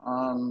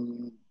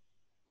I'm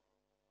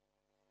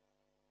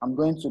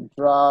going to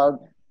drag.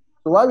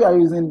 So why we are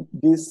using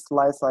this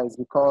slicer is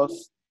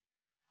because,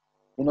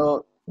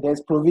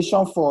 there's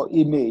provision for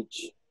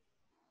image,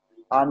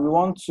 and we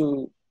want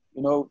to,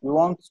 we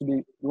want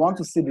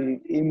to see the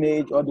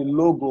image or the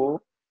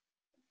logo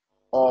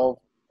of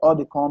all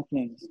the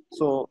companies.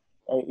 So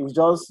it's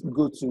just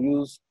good to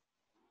use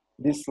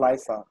this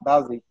slicer.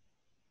 That's the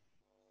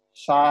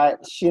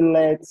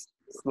Shillet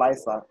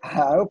slicer. I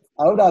hope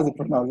that's the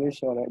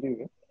pronunciation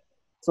anyway.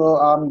 So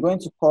I'm going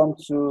to come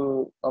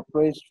to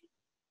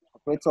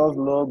operator's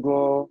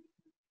logo.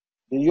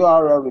 The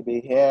URL will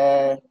be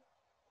here,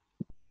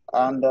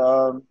 and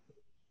the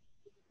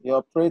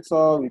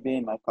operator will be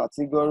in my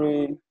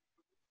category.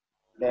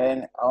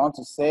 Then I want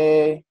to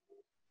say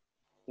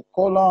the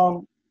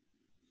column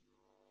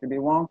should be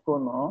one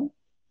column.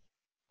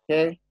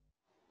 Okay,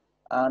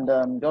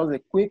 and just a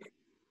quick.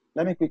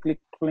 Let me quickly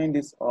clean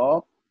this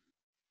up.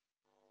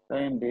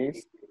 Clean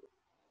this.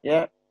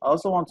 Yeah, I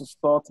also want to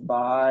sort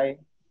by.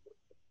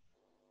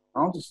 I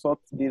want to sort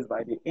this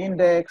by the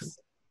index.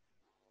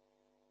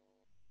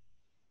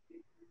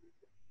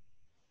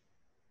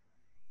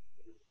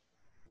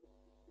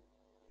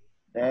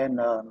 Then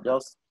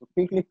just to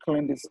quickly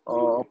clean this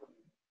up.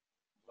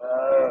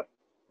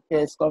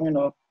 Okay, it's coming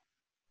up.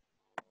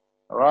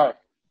 All right.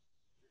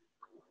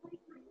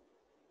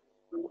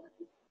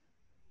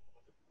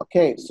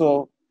 Okay,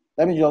 so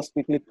let me just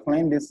quickly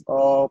clean this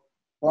up.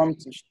 Come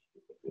to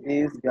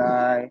this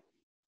guy.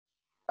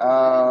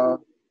 The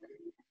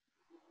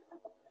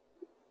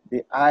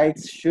height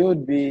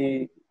should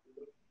be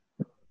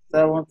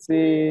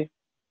 70.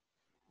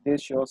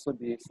 This should also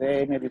be,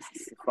 say, maybe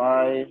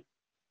 65.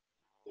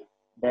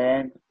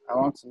 Then I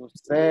want to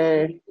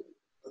say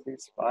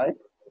 65.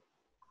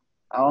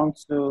 I want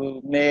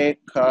to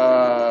make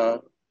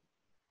the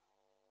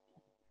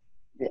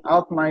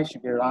outline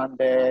should be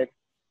rounded.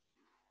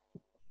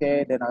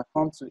 Okay, then I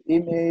come to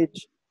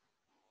image.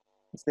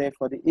 Say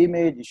for the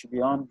image, it should be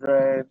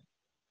 100.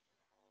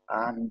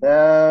 And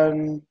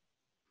then,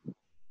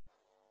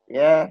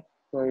 yeah,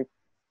 so it's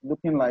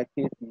looking like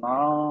it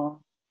now.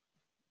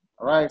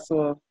 All right,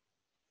 so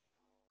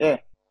yeah,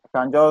 I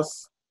can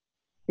just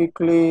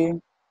quickly,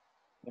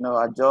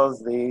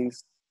 adjust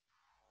this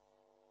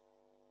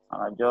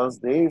and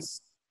adjust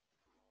this.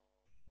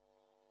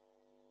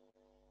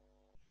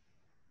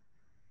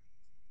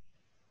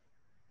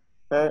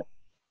 Okay,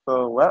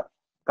 so well,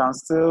 can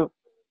still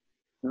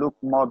look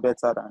more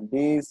better than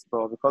this,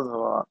 but because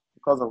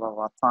of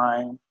our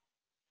time,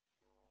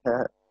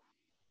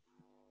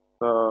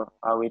 so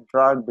I will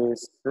drag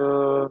this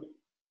to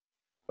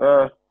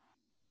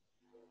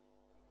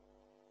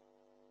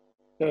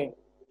okay,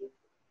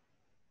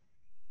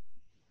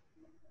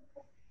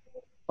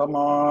 come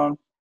on.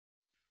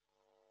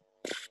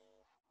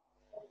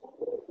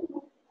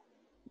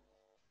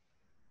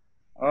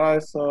 All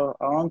right, so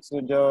I want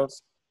to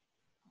just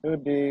do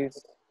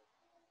this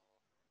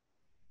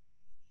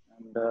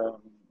and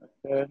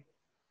okay.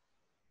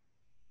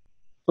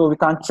 So we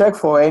can check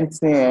for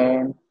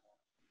NTN,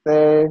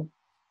 say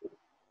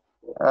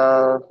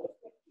uh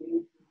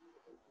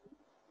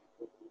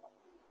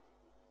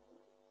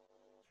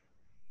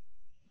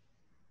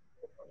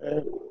eh,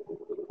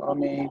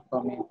 coming.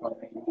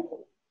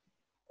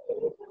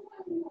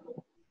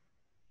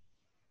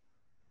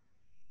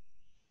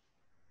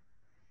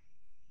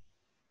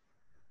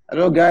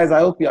 Hello guys,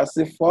 I hope you are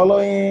still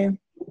following.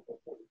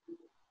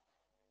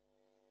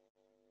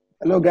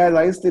 Hello guys,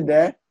 are you still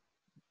there?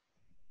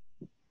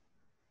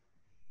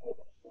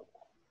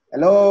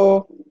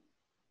 Hello?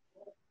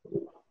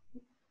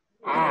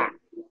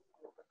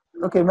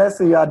 Okay,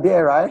 Mercy, you are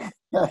there, right?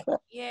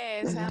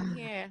 Yes, I'm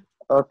here.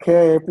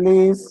 Okay,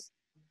 please.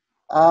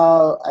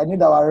 I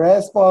need our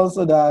response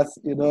so that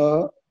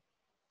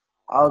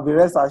I'll be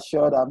rest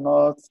assured I'm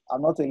not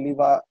I'm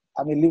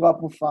a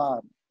Liverpool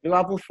fan.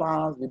 Liverpool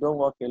fans, we don't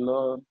work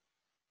alone.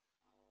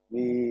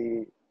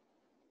 We,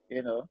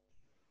 you know,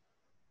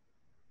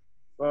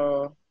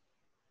 so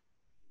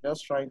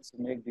just trying to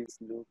make this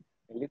look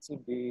a little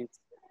bit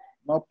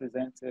more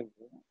presentable.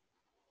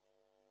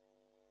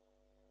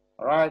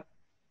 All right.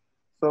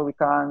 So we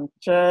can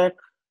check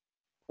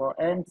for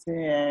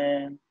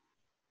MTN.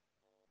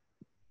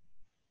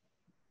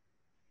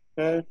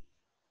 Okay.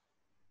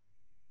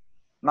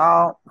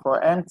 Now for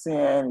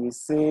MTN, we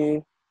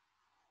see,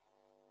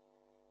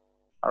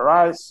 all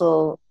right,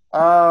 so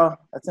I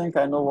think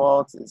I know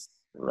what is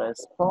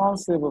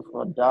responsible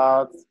for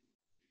that.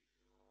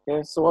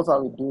 Okay, so what I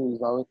will do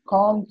is I will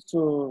come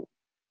to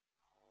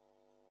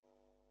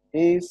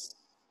this,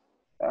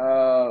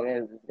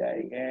 where's this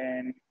guy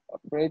again?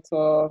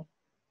 Operator,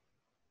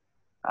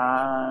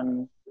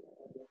 and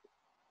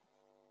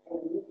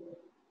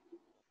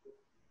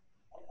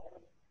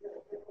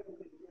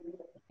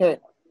okay,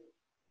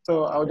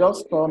 so I'll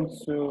just come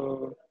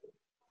to,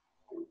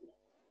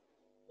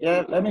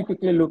 yeah, let me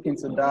quickly look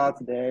into that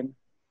then.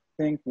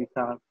 I think we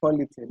can call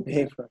it a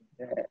day from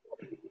there.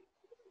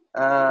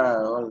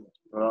 What's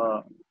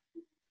wrong?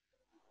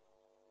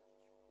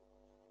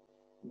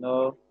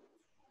 No.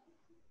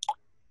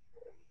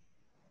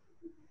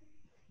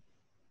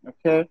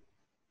 Okay.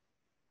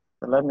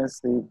 So let me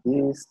see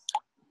this.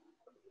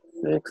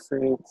 Fix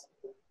it.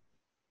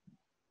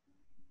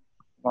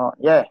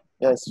 Yeah,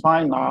 it's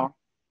fine now.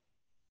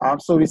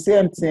 So we see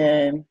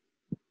MTN,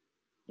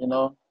 you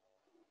know,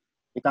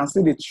 you can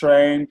see the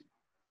trend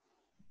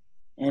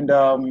in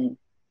the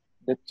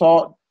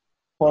third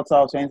quarter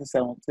of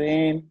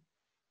 2017.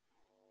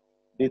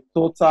 The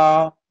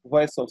total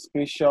voice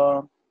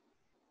subscription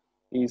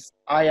is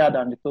higher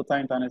than the total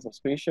internet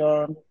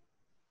subscription.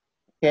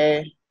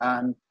 Okay,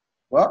 and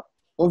well,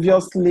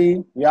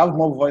 obviously we have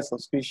more voice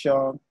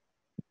subscription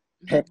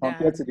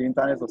compared to Done. the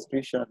internet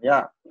subscription.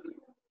 Yeah.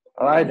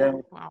 All right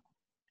then. Wow.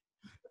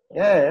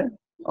 Yeah,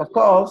 of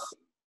course.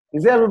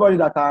 Is there everybody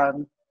that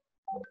can,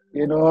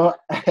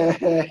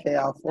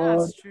 afford?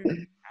 That's true.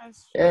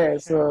 That's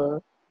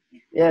true.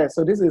 Yeah, Sure.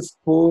 so this is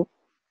cool.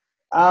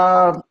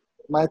 Um,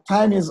 my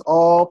time is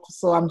up,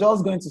 so I'm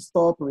just going to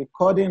stop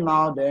recording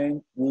now.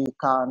 Then we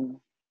can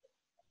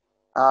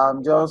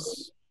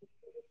just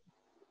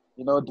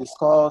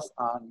discuss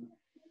and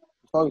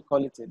before we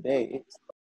call it a day.